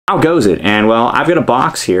how goes it? And well, I've got a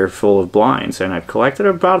box here full of blinds, and I've collected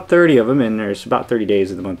about 30 of them, and there's about 30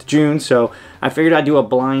 days of the month of June, so I figured I'd do a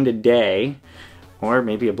blind a day, or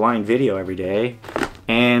maybe a blind video every day.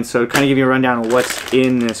 And so to kind of give you a rundown of what's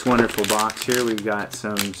in this wonderful box here, we've got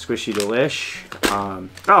some Squishy Delish.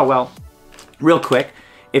 Oh, well, real quick,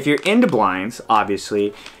 if you're into blinds,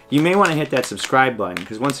 obviously, you may want to hit that subscribe button,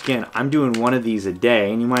 because once again, I'm doing one of these a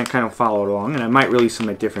day, and you might kind of follow along, and I might release them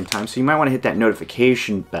at different times, so you might want to hit that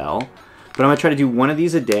notification bell. But I'm going to try to do one of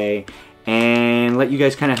these a day, and let you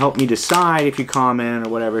guys kind of help me decide if you comment or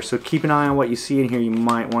whatever. So keep an eye on what you see in here. You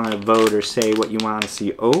might want to vote or say what you want to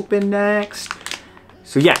see open next.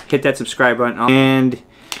 So yeah, hit that subscribe button, and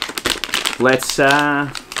let's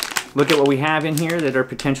look at what we have in here that are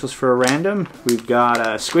potentials for a random. We've got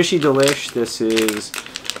a Squishy Delish. This is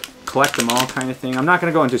collect them all kind of thing. I'm not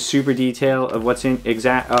going to go into super detail of what's in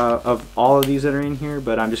of all of these that are in here,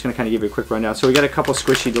 but I'm just going to kind of give you a quick rundown. So we got a couple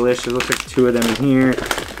Squishy Delish. There looks like 2 of them in here.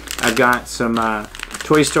 I've got some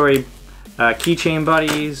Toy Story keychain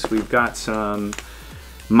buddies. We've got some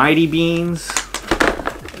Mighty Beans.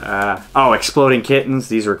 Oh, Exploding Kittens.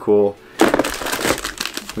 These are cool.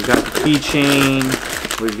 We've got the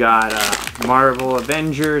keychain. We've got Marvel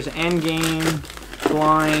Avengers Endgame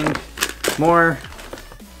blind. More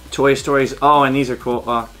Toy Stories. Oh, and these are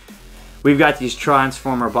cool. We've got these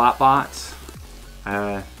Transformer bots.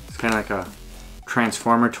 It's kind of like a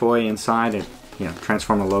Transformer toy inside, and you know,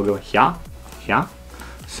 Transformer logo. Yeah, yeah.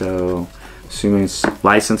 So, assuming it's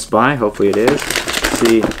licensed by, hopefully it is. Let's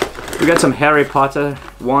see, we got some Harry Potter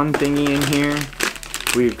 1 thingy in here.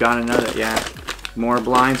 We've got another, yeah, more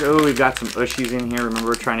blinds. Oh, we've got some Ushies in here. Remember,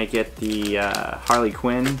 we're trying to get the Harley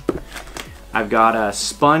Quinn. I've got a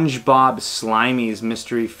SpongeBob Slimey's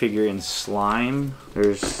mystery figure in slime.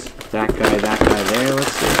 There's that guy there.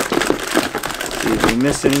 Let's see if we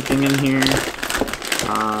missed anything in here.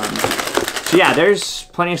 So yeah, there's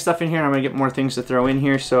plenty of stuff in here, and I'm gonna get more things to throw in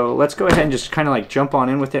here. So let's go ahead and just kind of like jump on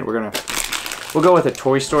in with it. We'll go with a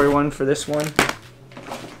Toy Story one for this one.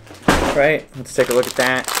 Right? Let's take a look at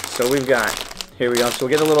that. So we've got, here we go. So we'll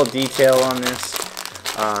get a little detail on this.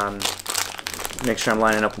 Make sure I'm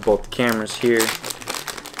lining up with both the cameras here.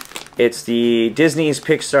 It's the Disney's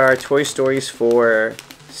Pixar Toy Stories 4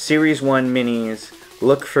 Series 1 Minis.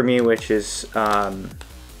 Look for Me, which is, what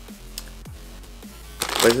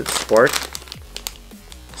is it?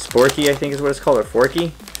 Sporky, I think is what it's called, or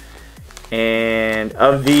Forky. And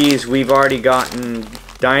of these, we've already gotten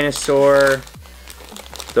Dinosaur,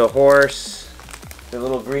 the horse, the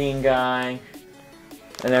little green guy,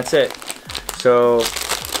 and that's it. So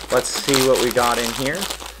let's see what we got in here.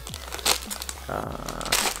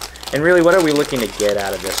 And really, what are we looking to get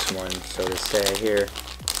out of this one, so to say here?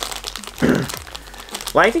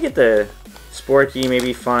 Like to get the Sporky,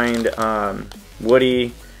 maybe find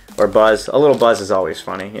Woody or Buzz. A little Buzz is always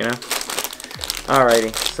funny, you know?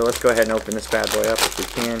 Alrighty, so let's go ahead and open this bad boy up if we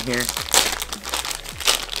can here.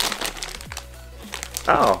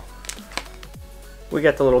 Oh, we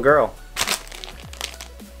got the little girl.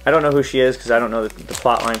 I don't know who she is because I don't know the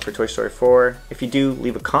plot line for Toy Story 4. If you do,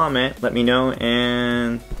 leave a comment, let me know,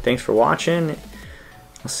 and thanks for watching.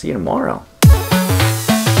 I'll see you tomorrow.